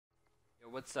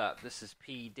What's up? This is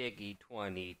P Diggy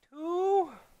 22,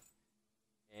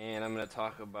 and I'm gonna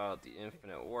talk about the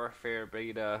Infinite Warfare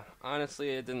beta.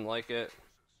 Honestly, I didn't like it.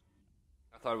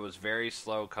 I thought it was very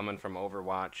slow coming from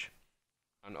Overwatch.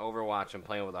 On Overwatch, I'm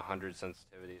playing with 100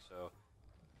 sensitivity, so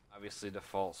obviously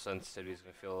default sensitivity is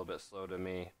gonna feel a little bit slow to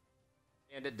me,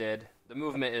 and it did. The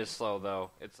movement is slow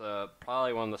though. It's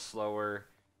probably one of the slower,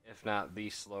 if not the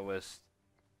slowest,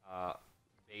 uh,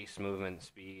 base movement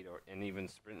speed and even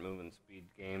sprint movement speed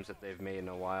games that they've made in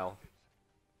a while.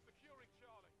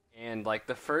 And like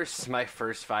my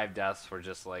first five deaths were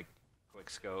just like quick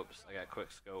scopes. I got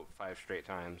quick scope five straight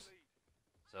times,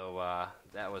 so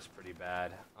that was pretty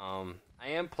bad. I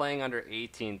am playing under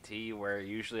AT&T, where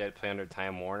usually I'd play under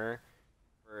Time Warner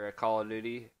for Call of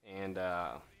Duty, and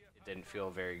it didn't feel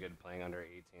very good playing under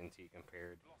AT&T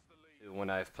compared to when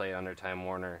I've played under Time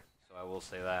Warner. So I will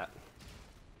say that.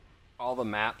 All the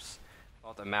maps,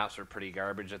 all the maps are pretty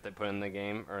garbage that they put in the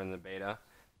game or in the beta.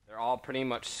 They're all pretty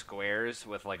much squares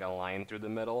with like a line through the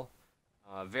middle.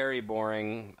 Very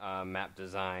boring map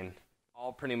design.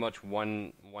 All pretty much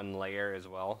one layer as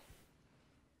well.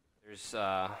 There's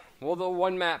well, the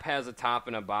one map has a top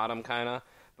and a bottom kind of,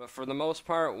 but for the most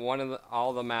part,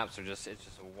 all the maps are it's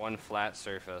just one flat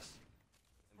surface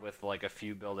with like a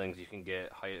few buildings you can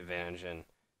get height advantage in.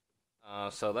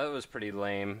 So that was pretty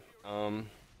lame.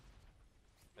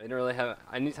 I didn't really have.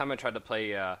 Anytime I tried to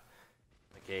play like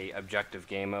a objective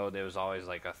game mode, it was always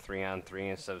like a 3-on-3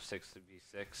 instead of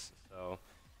 6v6. So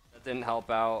that didn't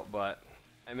help out. But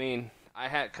I mean,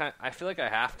 I feel like I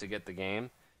have to get the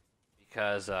game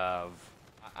because I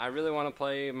really want to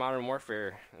play Modern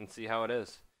Warfare and see how it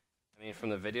is. I mean,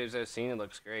 from the videos I've seen, it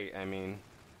looks great. I mean,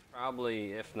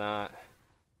 probably if not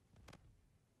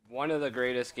one of the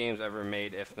greatest games ever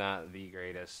made, if not the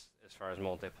greatest as far as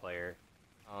multiplayer.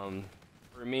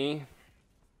 For me,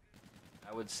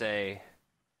 I would say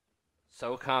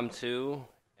SOCOM 2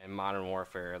 and Modern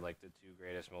Warfare are like the two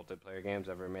greatest multiplayer games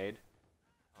ever made.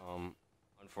 Um,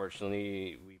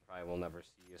 Unfortunately, we probably will never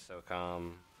see a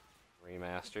SOCOM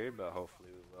remastered, but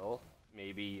hopefully we will.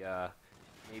 Maybe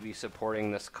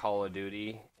supporting this Call of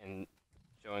Duty and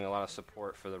showing a lot of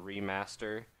support for the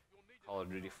remaster Call of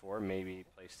Duty 4. Maybe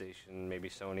PlayStation, maybe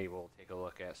Sony will take a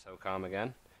look at SOCOM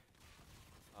again.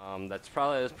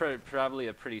 Probably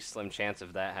a pretty slim chance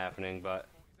of that happening, but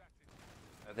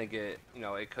I think it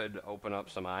could open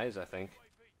up some eyes. I think,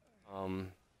 how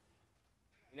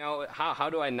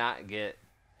do I not get?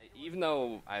 Even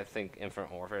though I think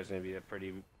Infinite Warfare is going to be a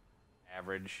pretty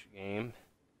average game,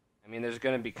 I mean, there's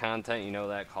going to be content. You know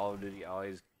that Call of Duty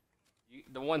always.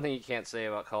 The one thing you can't say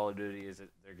about Call of Duty is that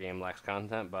their game lacks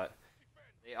content, but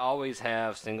they always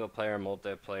have single player,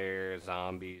 multiplayer,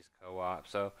 zombies, co-op.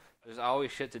 So there's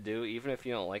always shit to do, even if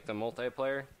you don't like the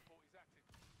multiplayer.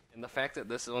 And the fact that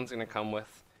this one's going to come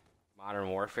with Modern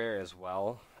Warfare as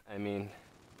well, I mean,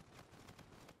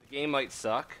 the game might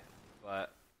suck,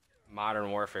 but Modern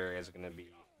Warfare is going to be,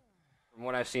 from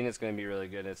what I've seen, it's going to be really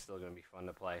good. It's still going to be fun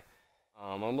to play.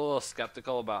 I'm a little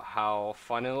skeptical about how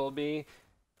fun it will be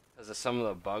because of some of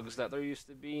the bugs that there used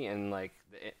to be, and like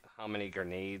how many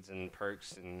grenades and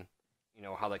perks and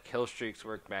how the kill streaks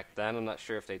worked back then. I'm not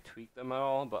sure if they tweaked them at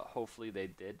all, but hopefully they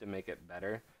did to make it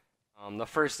better. The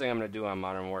first thing I'm going to do on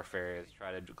Modern Warfare is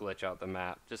try to glitch out the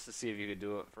map, just to see if you could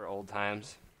do it for old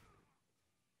times.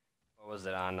 What was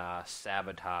it on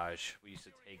Sabotage? We used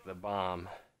to take the bomb.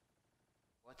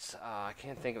 I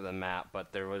can't think of the map,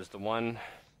 but there was the one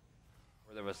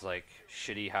where there was like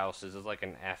shitty houses. It was like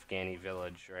an Afghani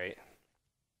village, right?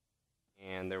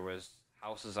 And there was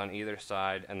houses on either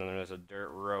side, and then there was a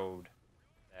dirt road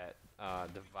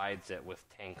that divides it with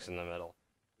tanks in the middle.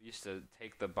 We used to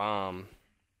take the bomb.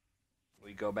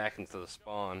 We'd go back into the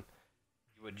spawn.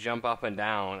 You would jump up and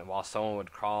down while someone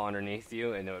would crawl underneath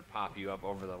you, and it would pop you up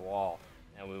over the wall.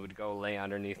 And we would go lay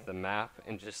underneath the map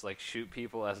and just like shoot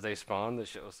people as they spawn. This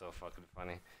shit was so fucking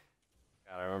funny.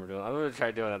 God, I'm gonna try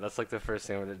doing that. That's like the first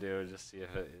thing I'm gonna do, just see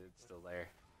if it's still there.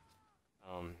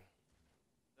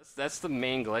 That's the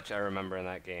main glitch I remember in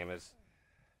that game is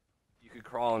you could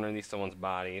crawl underneath someone's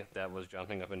body that was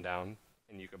jumping up and down,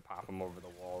 and you could pop them over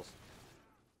the walls.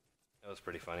 That was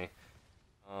pretty funny.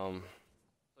 So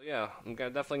yeah, I'm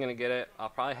definitely gonna get it. I'll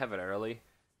probably have it early.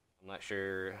 I'm not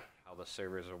sure how the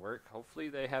servers will work. Hopefully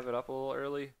they have it up a little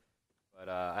early, but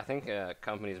I think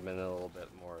company's been a little bit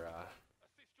more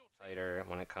tighter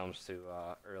when it comes to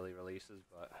early releases.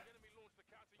 But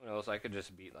who knows? I could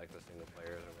just beat like the single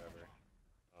players or whatever.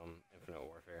 Infinite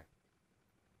Warfare.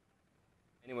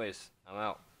 Anyways, I'm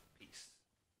out. Peace.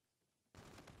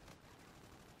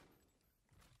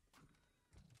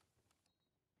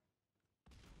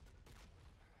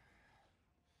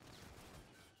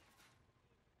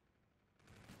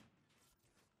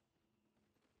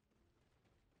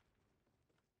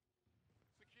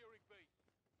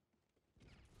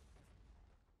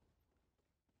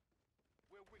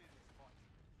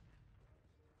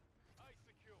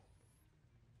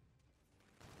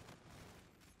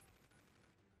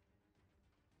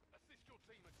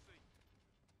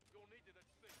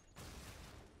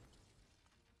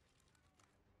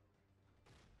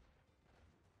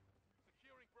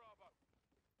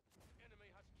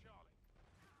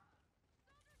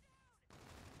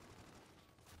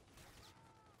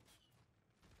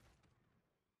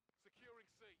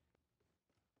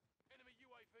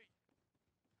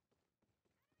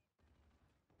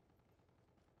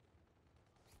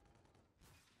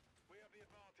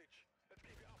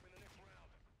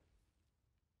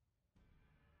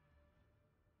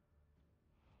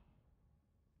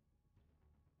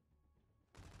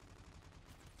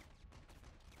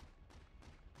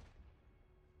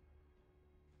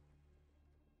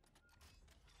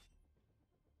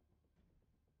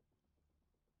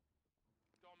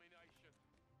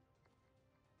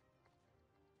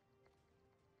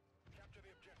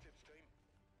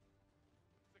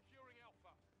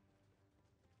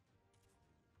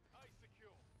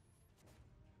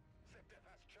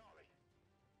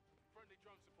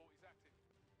 drone support is active.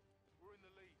 We're in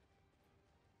the lead.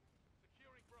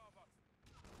 Securing Bravo.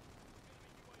 Enemy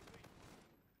UAV.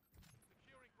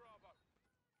 Securing Bravo.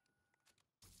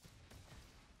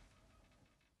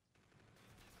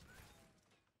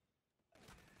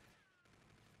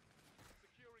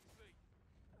 Securing C.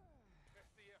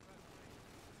 SDF has C.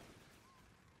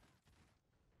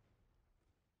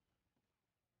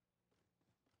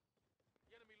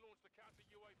 The enemy launched a counter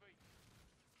UAV.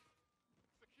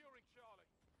 Securing Charlie.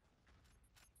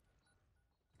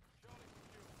 Charlie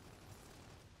secure.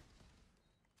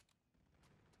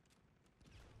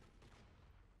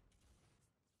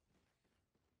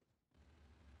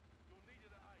 You're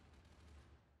needed at A.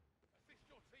 Assist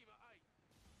your team at A.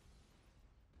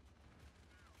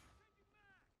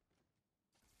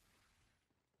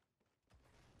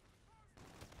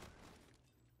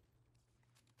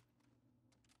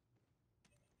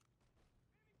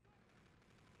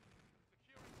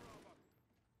 Securing Bravo.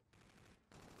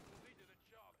 You're needed at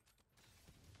Charlie.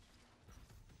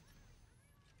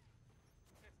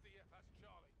 SDF has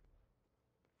Charlie.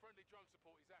 Friendly drone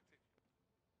support is active.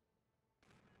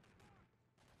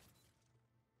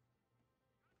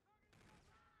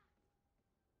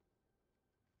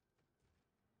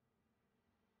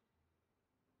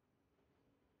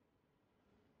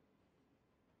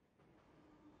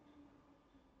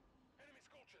 Enemy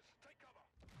Scorchers, take cover!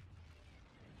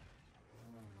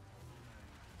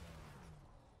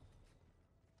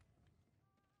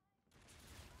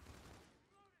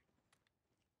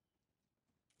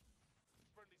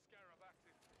 Friendly Scarab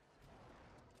active.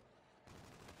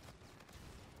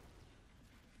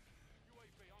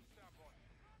 UAV on standby.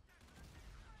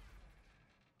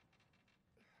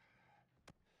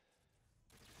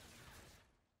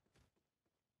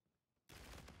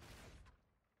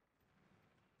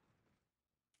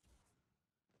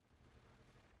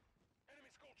 Enemy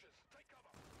Scorchers, take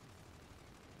cover!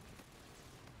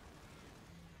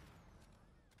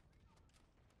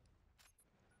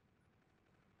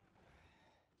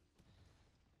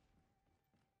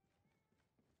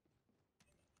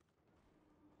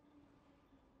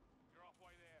 You're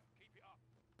halfway there. Keep it up.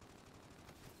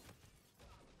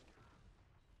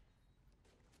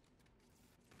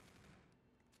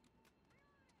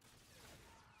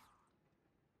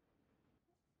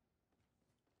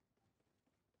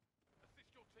 Assist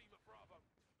your team at Bravo.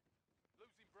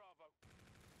 Losing Bravo.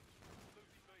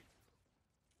 Losing B.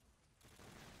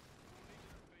 You're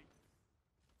needed at B.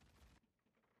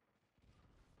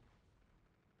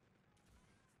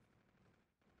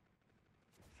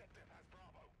 Sector has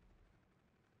Bravo.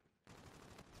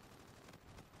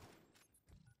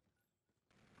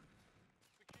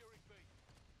 Securing B.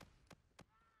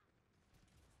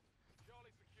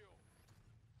 Charlie secure.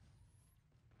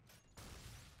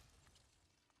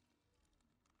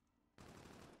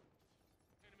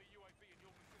 Enemy UAV in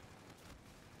your vicinity.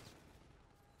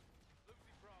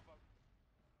 Losing Bravo.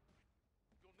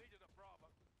 You're needed at Bravo.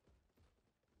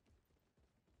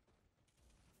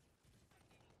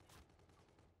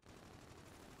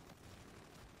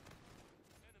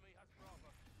 Enemy has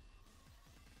Bravo.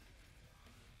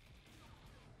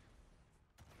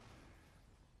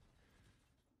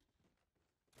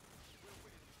 We're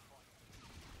winning this fight.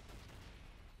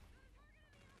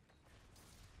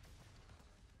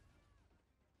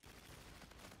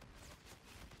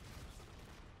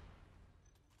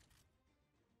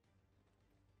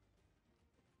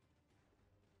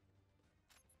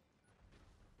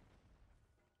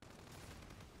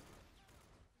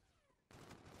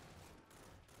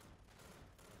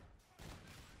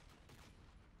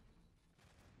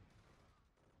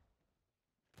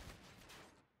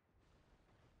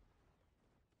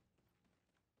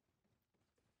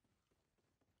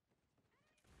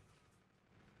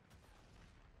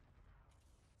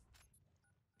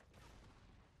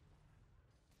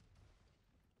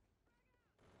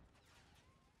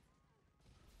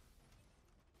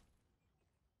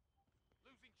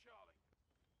 Losing Charlie.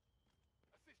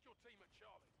 Assist your team at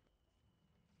Charlie.